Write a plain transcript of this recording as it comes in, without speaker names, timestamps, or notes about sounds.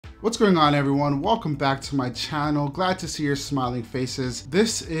What's going on, everyone? Welcome back to my channel. Glad to see your smiling faces.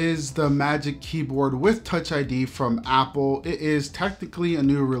 This is the Magic Keyboard with Touch ID from Apple. It is technically a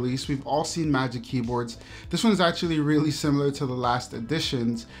new release. We've all seen Magic Keyboards. This one is actually really similar to the last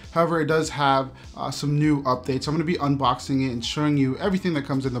editions. However, it does have some new updates. I'm going to be unboxing it and showing you everything that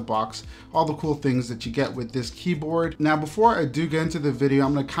comes in the box, all the cool things that you get with this keyboard. Now, before I do get into the video,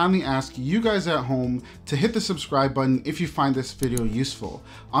 I'm going to kindly ask you guys at home to hit the subscribe button if you find this video useful.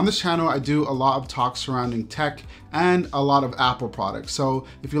 On this channel, I do a lot of talk surrounding tech and a lot of Apple products. So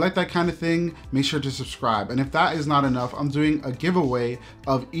if you like that kind of thing, make sure to subscribe. And if that is not enough, I'm doing a giveaway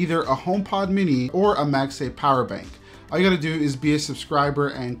of either a HomePod Mini or a MagSafe power bank. All you gotta do is be a subscriber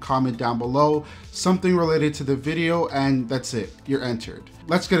and comment down below something related to the video, and that's it, you're entered.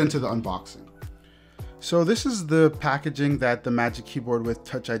 Let's get into the unboxing. So this is the packaging that the Magic Keyboard with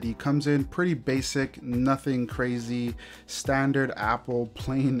Touch ID comes in. Pretty basic, nothing crazy, standard Apple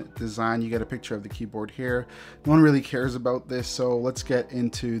plain design. You get a picture of the keyboard here. No one really cares about this, so let's get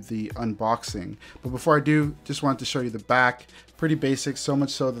into the unboxing. But before I do, just wanted to show you the back. Pretty basic, so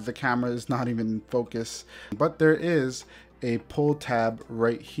much so that the camera is not even in focus. But there is a pull tab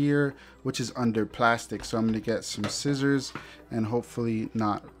right here, which is under plastic. So I'm gonna get some scissors and hopefully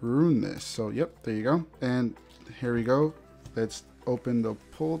not ruin this. So yep, there you go. And here we go. Let's open the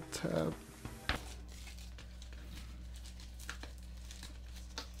pull tab.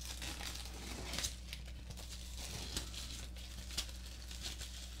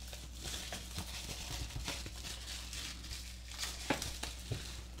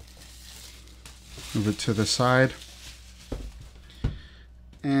 Move it to the side.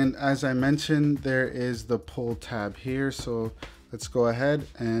 And as I mentioned, there is the pull tab here. So let's go ahead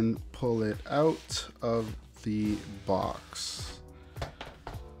and pull it out of the box.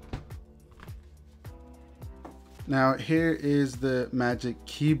 Now here is the Magic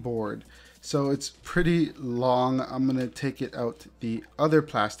Keyboard. So it's pretty long. I'm gonna take it out the other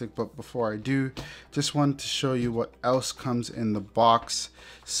plastic, but before I do, just wanted to show you what else comes in the box.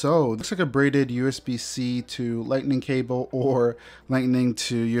 So it looks like a braided USB-C to Lightning cable, or Lightning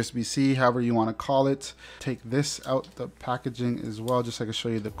to USB-C, however you want to call it. Take this out the packaging as well, just so I can show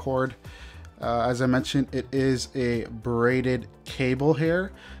you the cord. As I mentioned, it is a braided cable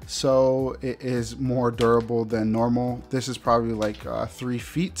here, so it is more durable than normal. This is probably like 3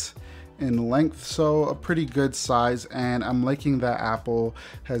 feet in length, so a pretty good size, and I'm liking that Apple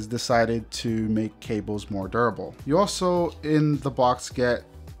has decided to make cables more durable. You also in the box get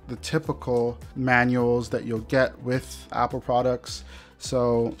the typical manuals that you'll get with Apple products.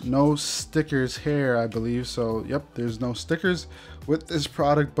 So no stickers here, I believe. So yep, there's no stickers with this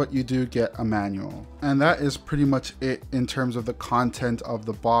product, but you do get a manual. And that is pretty much it in terms of the content of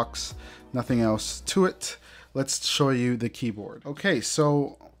the box. Nothing else to it. Let's show you the keyboard. Okay,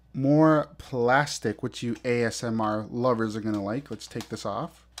 so more plastic, which you ASMR lovers are gonna like. Let's take this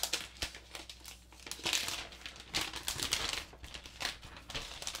off.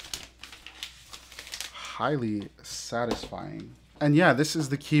 Highly satisfying. And yeah, this is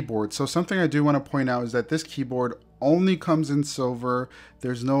the keyboard. So something I do want to point out is that this keyboard only comes in silver.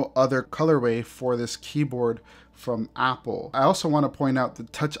 There's no other colorway for this keyboard from Apple. I also want to point out the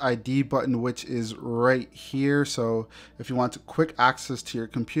Touch ID button, which is right here. So if you want quick access to your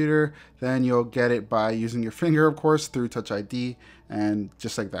computer, then you'll get it by using your finger, of course, through Touch ID, and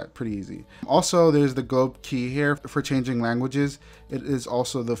just like that, pretty easy. Also, there's the globe key here for changing languages. It is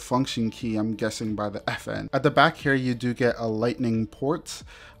also the function key, I'm guessing by the FN. At the back here, you do get a Lightning port.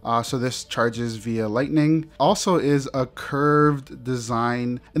 So this charges via Lightning. Also is a curved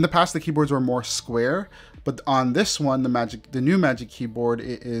design. In the past, the keyboards were more square, but on this one, the new Magic Keyboard,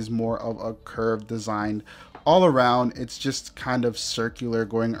 it is more of a curved design. All around, it's just kind of circular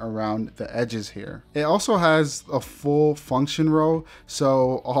going around the edges here. It also has a full function row,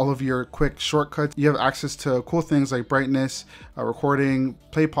 so all of your quick shortcuts, you have access to cool things like brightness, recording,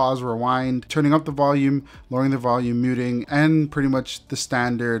 play, pause, rewind, turning up the volume, lowering the volume, muting, and pretty much the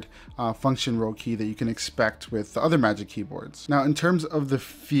standard function row key that you can expect with the other Magic Keyboards. Now, in terms of the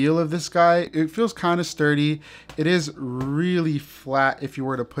feel of this guy, it feels kind of sturdy. It is really flat if you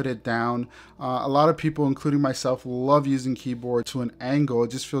were to put it down. A lot of people, including myself, love using keyboard to an angle.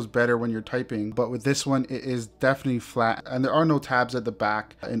 It just feels better when you're typing. But with this one, it is definitely flat, and there are no tabs at the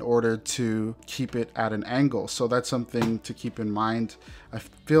back in order to keep it at an angle. So that's something to keep in mind. I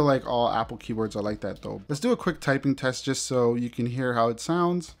feel like all Apple keyboards are like that though. Let's do a quick typing test just so you can hear how it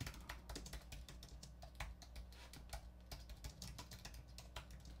sounds.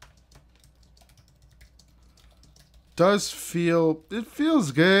 it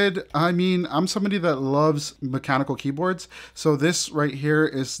feels good. I mean, I'm somebody that loves mechanical keyboards, so this right here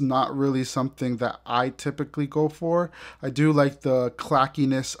is not really something that I typically go for. I do like the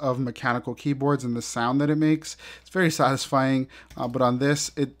clackiness of mechanical keyboards and the sound that it makes. It's very satisfying, but on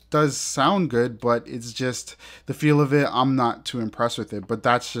this, it does sound good, but it's just the feel of it, I'm not too impressed with it, but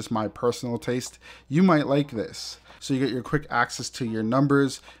that's just my personal taste. You might like this. So you get your quick access to your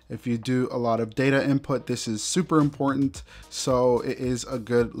numbers. If you do a lot of data input, this is super important. So it is a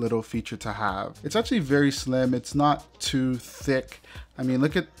good little feature to have. It's actually very slim. It's not too thick. I mean,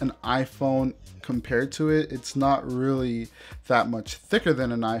 look at an iPhone compared to it. It's not really that much thicker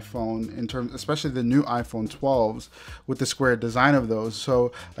than an iPhone in terms, especially the new iPhone 12s with the square design of those.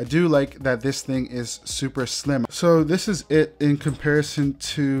 So I do like that this thing is super slim. So this is it in comparison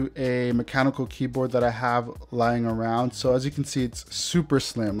to a mechanical keyboard that I have lying around. So as you can see, it's super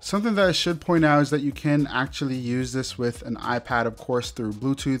slim. Something that I should point out is that you can actually use this with an iPad, of course, through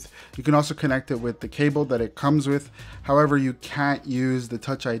Bluetooth. You can also connect it with the cable that it comes with. However, you can't use the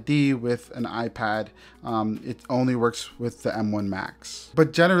Touch ID with an iPad. It only works with the M1 Max.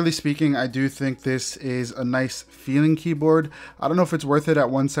 But generally speaking, I do think this is a nice feeling keyboard. I don't know if it's worth it at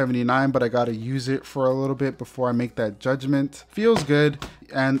 $179, but I gotta use it for a little bit before I make that judgment. Feels good,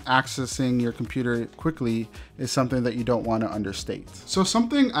 and accessing your computer quickly is something that you don't want to understate. So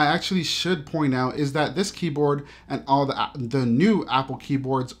something I actually should point out is that this keyboard and all the new Apple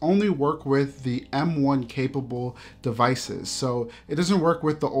keyboards only work with the M1 capable devices. So it doesn't work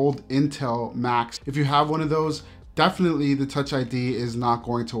with the old Intel Macs. If you have one of those, definitely the Touch ID is not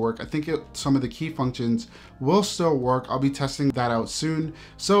going to work. I think some of the key functions will still work. I'll be testing that out soon.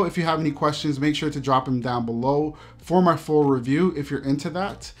 So if you have any questions, make sure to drop them down below for my full review if you're into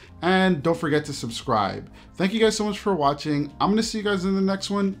that. And don't forget to subscribe. Thank you guys so much for watching. I'm gonna see you guys in the next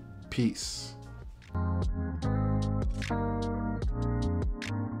one. Peace.